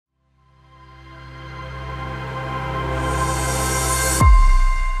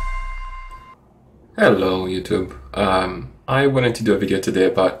Hello YouTube. I wanted to do a video today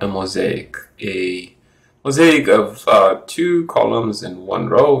about a mosaic of two columns in one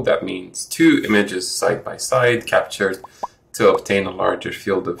row. That means two images side by side captured to obtain a larger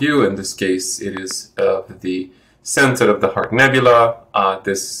field of view. In this case, it is of the center of the Heart Nebula.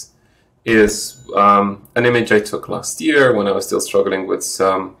 This is an image I took last year when I was still struggling with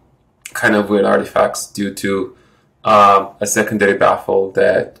some kind of weird artifacts due to a secondary baffle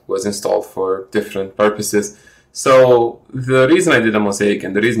that was installed for different purposes. So the reason I did a mosaic,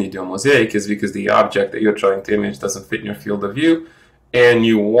 and the reason you do a mosaic, is because the object that you're trying to image doesn't fit in your field of view, and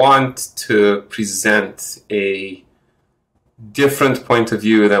you want to present a different point of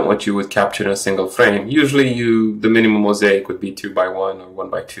view than what you would capture in a single frame. Usually the minimum mosaic would be 2x1 or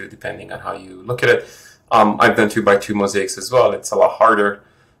 1x2, depending on how you look at it. I've done 2x2 mosaics as well. It's a lot harder.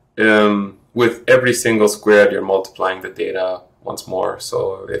 With every single square, you're multiplying the data once more.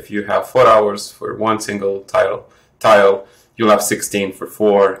 So if you have 4 hours for one single tile, you'll have 16 for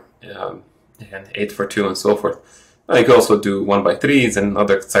 4, and 8 for 2, and so forth. You can also do 1x3s and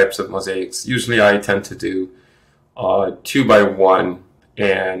other types of mosaics. Usually I tend to do 2x1,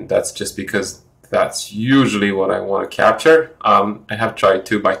 and that's just because that's usually what I want to capture. I have tried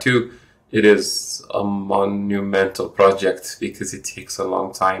 2x2. It is a monumental project because it takes a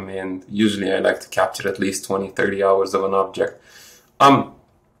long time, and usually I like to capture at least 20-30 hours of an object.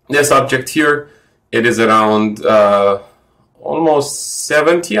 This object here, it is around almost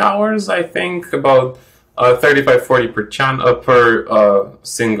 70 hours, I think, about 35-40 per channel per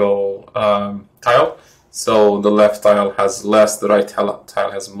single tile. So the left tile has less, the right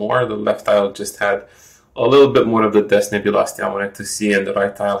tile has more. The left tile just had a little bit more of the Des nebulosity I wanted to see, and the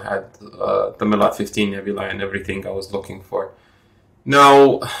right tile had the Melotte 15 nebula and everything I was looking for.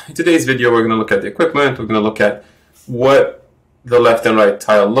 Now, in today's video, we're going to look at the equipment. We're going to look at what the left and right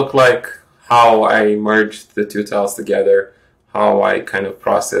tile look like, how I merged the two tiles together, how I kind of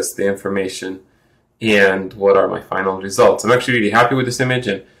processed the information, and what are my final results. I'm actually really happy with this image,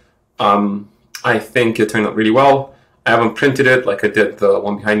 and I think it turned out really well. I haven't printed it like I did the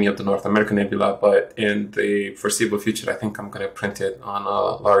one behind me of the North American Nebula, but in the foreseeable future, I think I'm going to print it on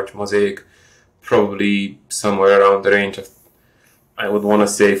a large mosaic, probably somewhere around the range of, I would want to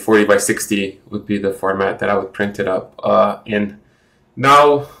say 40x60 would be the format that I would print it up in.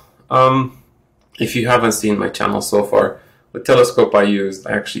 Now, if you haven't seen my channel so far, the telescope I used,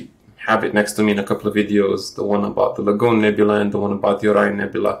 I actually have it next to me in a couple of videos, the one about the Lagoon Nebula and the one about the Orion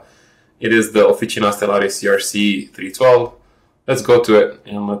Nebula. It is the Officina Stellare CRC 312. Let's go to it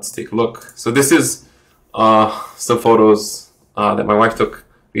and let's take a look. So this is some photos that my wife took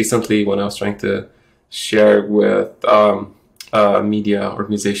recently when I was trying to share with a media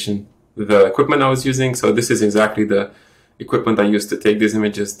organization the equipment I was using. So this is exactly the equipment I used to take these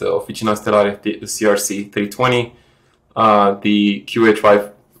images, the Officina Stellare CRC 320, the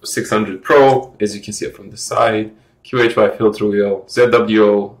QHY 600 Pro, as you can see it from the side, QHY filter wheel,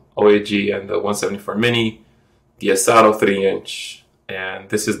 ZWO, OAG, and the 174 Mini, the Asaro 3-inch, and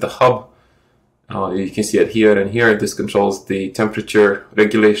this is the hub. You can see it here and here. This controls the temperature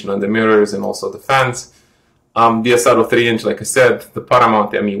regulation on the mirrors and also the fans. The Asaro 3-inch, like I said, the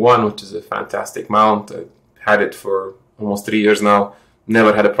Paramount ME1, which is a fantastic mount. I've had it for almost 3 years now.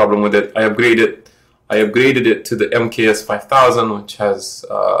 Never had a problem with it. I upgraded it to the MKS 5000, which has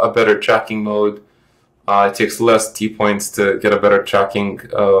a better tracking mode. It takes less T-points to get a better tracking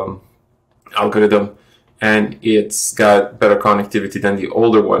algorithm, and it's got better connectivity than the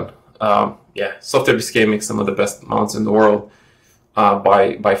older one. Yeah, Software BSK makes some of the best mounts in the world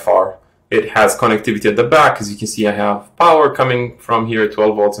by far. It has connectivity at the back. As you can see, I have power coming from here,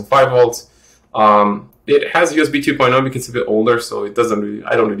 12 volts and 5 volts. It has USB 2.0 because it's a bit older, so it doesn't really,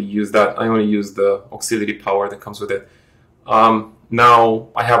 I don't really use that. I only use the auxiliary power that comes with it. Now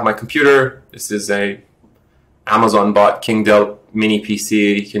I have my computer. This is a Amazon bought King Dell mini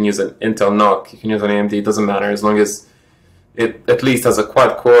PC. You can use an Intel NUC, you can use an AMD, it doesn't matter, as long as it at least has a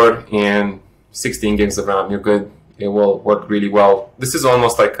quad core and 16 gigs of RAM, you're good. It will work really well. This is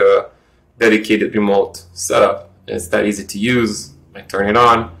almost like a dedicated remote setup. It's that easy to use. I turn it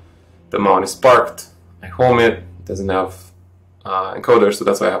on, the mount is parked, I home it. It doesn't have encoder, so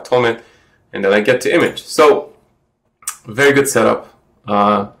that's why I have to home it, and then I get to image. So very good setup.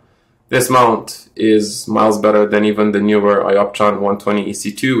 This mount is miles better than even the newer Ioptron 120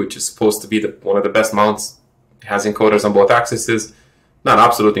 EC2, which is supposed to be one of the best mounts. It has encoders on both axes. Not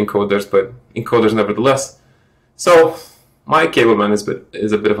absolute encoders, but encoders nevertheless. So my cable man is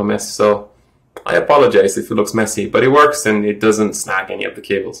a bit of a mess, so I apologize if it looks messy, but it works and it doesn't snag any of the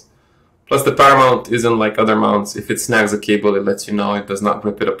cables. Plus the power mount isn't like other mounts. If it snags a cable, it lets you know. It does not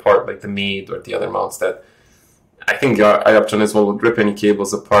rip it apart like the Meade or the other mounts that I think iOptron as well would rip any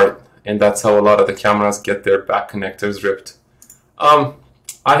cables apart. And that's how a lot of the cameras get their back connectors ripped. I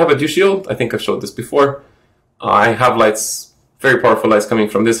have a dew shield. I think I've showed this before. I have lights, very powerful lights coming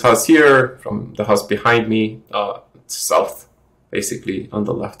from this house here, from the house behind me, south, basically on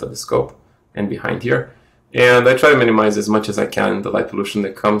the left of the scope and behind here. And I try to minimize as much as I can the light pollution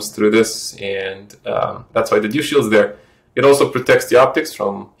that comes through this, and that's why the dew shield's there. It also protects the optics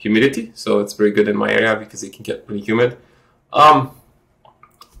from humidity, so it's very good in my area because it can get pretty humid.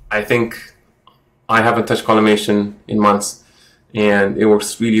 I think I haven't touched collimation in months, and it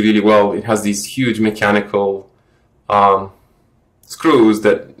works really, really well. It has these huge mechanical screws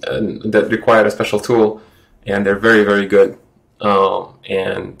that require a special tool, and they're very, very good.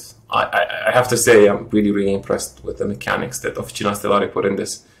 And I have to say, I'm really, really impressed with the mechanics that Officina Stellare put in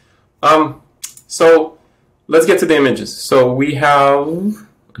this. So let's get to the images. So we have, and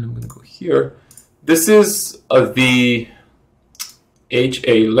I'm going to go here. This is the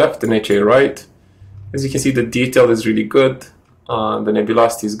HA left and HA right. As you can see, the detail is really good. The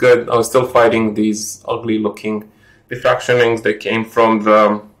nebulosity is good. I was still fighting these ugly looking diffractionings that came from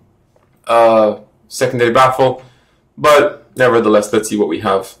the secondary baffle. But nevertheless, let's see what we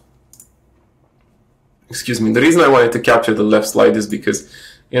have. Excuse me. The reason I wanted to capture the left slide is because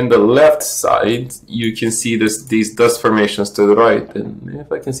in the left side, you can see these dust formations to the right. And if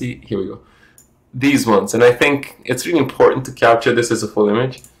I can see, here we go. These ones. And I think it's really important to capture this as a full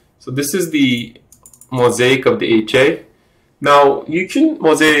image. So this is the mosaic of the HA. Now, you can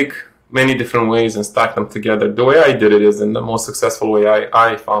mosaic many different ways and stack them together. The way I did it is, and the most successful way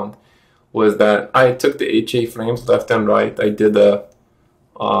I found, was that I took the HA frames left and right. I did a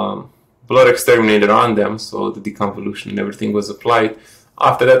blood exterminator on them, so the deconvolution and everything was applied.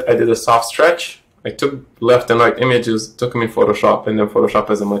 After that, I did a soft stretch. I took left and right images, took them in Photoshop, and then Photoshop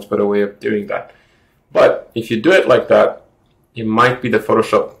has a much better way of doing that. But if you do it like that, it might be that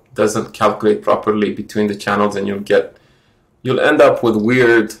Photoshop doesn't calculate properly between the channels, and you'll end up with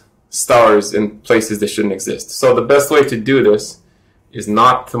weird stars in places that shouldn't exist. So the best way to do this is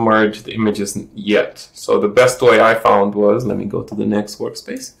not to merge the images yet. So the best way I found was, let me go to the next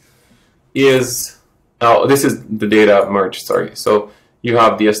workspace, is, this is the data merged, sorry. So you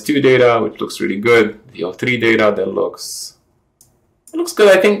have the S2 data, which looks really good, the O3 data that looks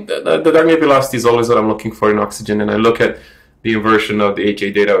good. I think the dark nebulosity is always what I'm looking for in oxygen, and I look at the inversion of the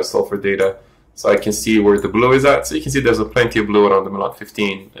HA data with sulfur data, so I can see where the blue is at. So you can see there's plenty of blue around the Melotte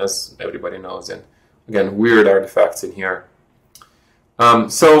 15, as everybody knows, and again, weird artifacts in here.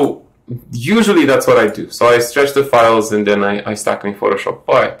 So usually that's what I do. So I stretch the files and then I stack them in Photoshop.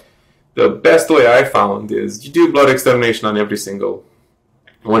 But the best way I found is you do blood extermination on every single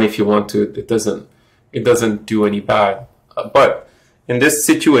one if you want to. It doesn't do any bad. But in this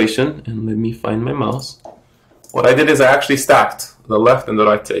situation, and let me find my mouse, what I did is I actually stacked the left and the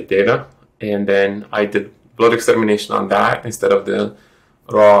right side data, and then I did blood extermination on that instead of the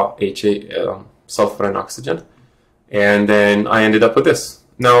raw HA, sulfur and oxygen. And then I ended up with this.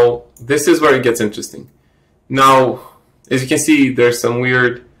 Now, this is where it gets interesting. Now, as you can see, there's some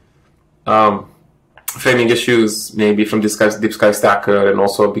weird framing issues, maybe from Deep Sky Stacker, and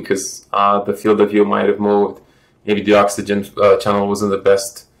also because the field of view might have moved. Maybe the oxygen channel wasn't the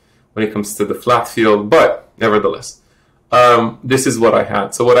best when it comes to the flat field, but nevertheless, this is what I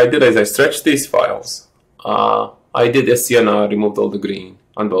had. So what I did is I stretched these files. I did SCNR, removed all the green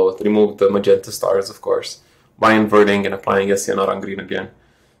on both, removed the magenta stars, of course, by inverting and applying SCNR on green again.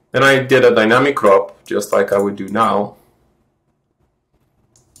 Then I did a dynamic crop, just like I would do now,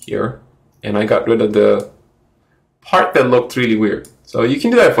 here, and I got rid of the part that looked really weird. So you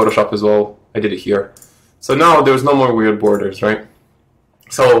can do that in Photoshop as well. I did it here. So now there's no more weird borders, right?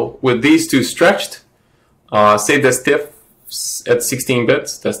 So with these two stretched, save the stiffs at 16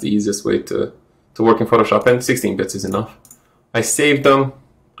 bits. That's the easiest way to work in Photoshop, and 16 bits is enough. I saved them.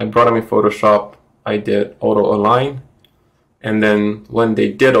 I brought them in Photoshop. I did auto align, and then when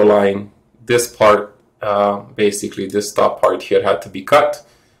they did align, this part, basically this top part here had to be cut,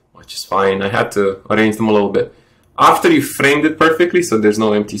 which is fine. I had to arrange them a little bit. After you framed it perfectly, so there's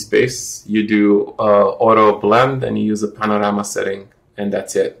no empty space, you do auto blend and you use a panorama setting, and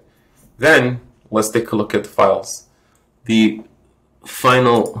that's it. Then let's take a look at the files. The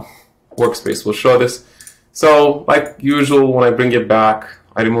final workspace will show this. So like usual, when I bring it back,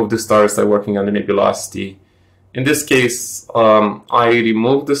 I remove the stars, start working on the nebulosity. In this case, I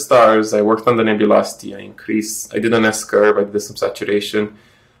removed the stars, I worked on the nebulosity, I did an S-curve, I did some saturation.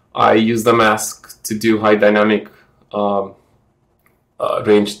 I used the mask to do high dynamic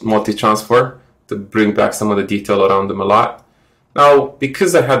range multi-transfer to bring back some of the detail around the Melotte. Now,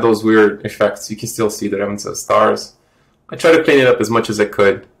 because I had those weird effects, you can still see the remnants of stars. I tried to clean it up as much as I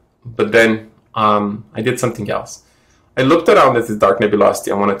could, but then I did something else. I looked around at the dark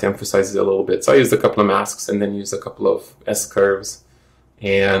nebulosity. I wanted to emphasize it a little bit. So I used a couple of masks and then used a couple of S-curves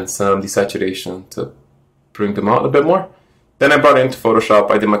and some desaturation to bring them out a bit more. Then I brought it into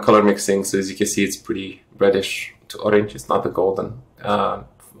Photoshop. I did my color mixing, so as you can see, it's pretty reddish to orange. It's not the golden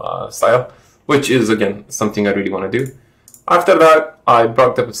style, which is, again, something I really want to do. After that, I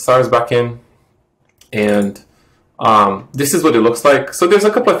brought the stars back in, and this is what it looks like. So there's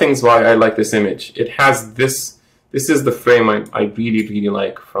a couple of things why I like this image. It has this is the frame I really, really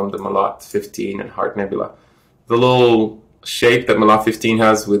like from the Melotte 15 and Heart Nebula. The little shape that Melotte 15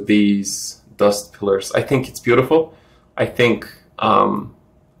 has with these dust pillars. I think it's beautiful. I think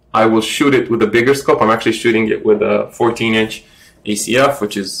I will shoot it with a bigger scope. I'm actually shooting it with a 14-inch ACF,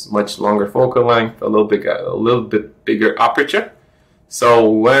 which is much longer focal length, a little bit bigger aperture. So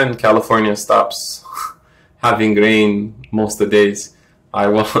when California stops having rain most of the days, I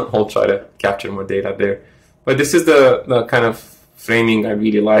will try to capture more data there. But this is the kind of framing I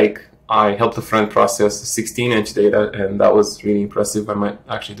really like. I helped the friend process 16-inch data, and that was really impressive. I might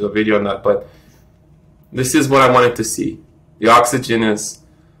actually do a video on that, but this is what I wanted to see. The oxygen is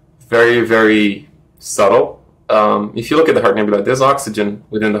very, very subtle. If you look at the Heart Nebula, there's oxygen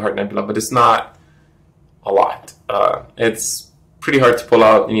within the Heart Nebula, but it's not a lot. It's pretty hard to pull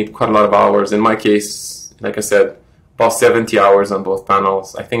out. You need quite a lot of hours. In my case, like I said, about 70 hours on both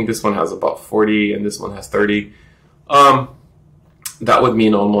panels. I think this one has about 40 and this one has 30. That would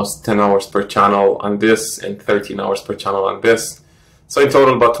mean almost 10 hours per channel on this and 13 hours per channel on this. So in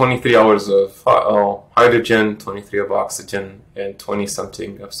total, about 23 hours of hydrogen, 23 of oxygen, and 20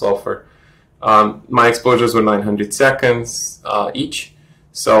 something of sulfur. My exposures were 900 seconds each.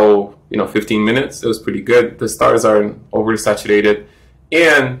 So, 15 minutes. It was pretty good. The stars aren't overly saturated.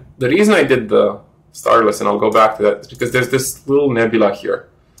 And the reason I did the starless, and I'll go back to that, is because there's this little nebula here.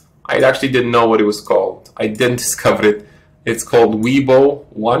 I actually didn't know what it was called. I didn't discover it. It's called Weibo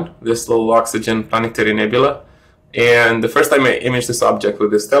 1, this little oxygen planetary nebula. And the first time I imaged this object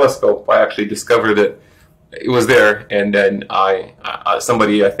with this telescope, I actually discovered it. It was there, and then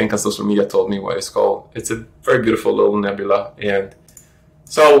somebody, I think on social media, told me what it's called. It's a very beautiful little nebula. And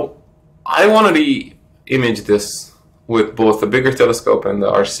so I wanted to image this with both the bigger telescope and the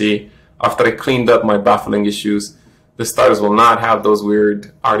RC. After I cleaned up my baffling issues, the stars will not have those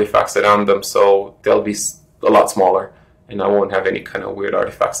weird artifacts around them, so they'll be a lot smaller, and I won't have any kind of weird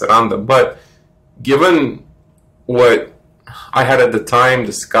artifacts around them. But given what I had at the time,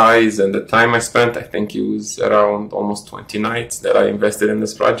 the skies and the time I spent, I think it was around almost 20 nights that I invested in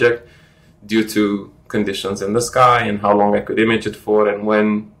this project due to conditions in the sky and how long I could image it for, and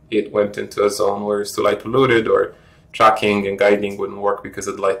when it went into a zone where it's too light polluted or tracking and guiding wouldn't work because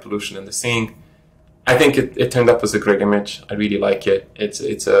of the light pollution and the seeing. I think it turned up as a great image. I really like it.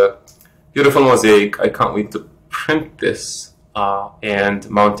 It's a beautiful mosaic. I can't wait to print this and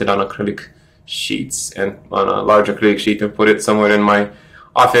mount it on acrylic sheets and on a large acrylic sheet and put it somewhere in my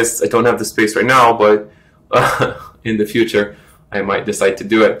office. I don't have the space right now, but in the future I might decide to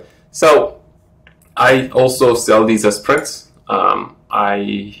do it. So I also sell these as prints.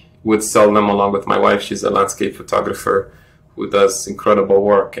 I would sell them along with my wife. She's a landscape photographer who does incredible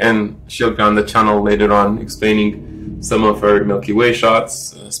work, and she'll be on the channel later on explaining some of her Milky Way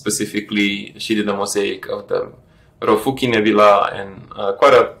shots. Specifically, she did a mosaic of the Rofuki Nebula and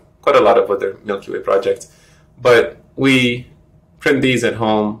quite a lot of other Milky Way projects. But we print these at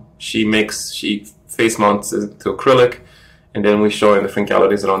home. She face mounts it to acrylic, and then we show in different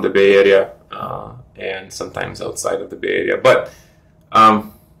galleries around the Bay Area and sometimes outside of the Bay Area. But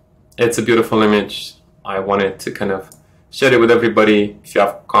it's a beautiful image. I wanted to kind of share it with everybody. If you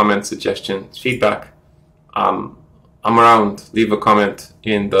have comments, suggestions, feedback, I'm around. Leave a comment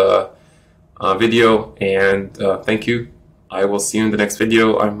in the video, and thank you. I will see you in the next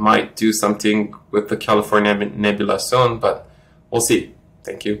video. I might do something with the California Nebula soon, but we'll see.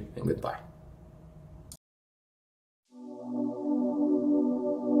 Thank you and goodbye.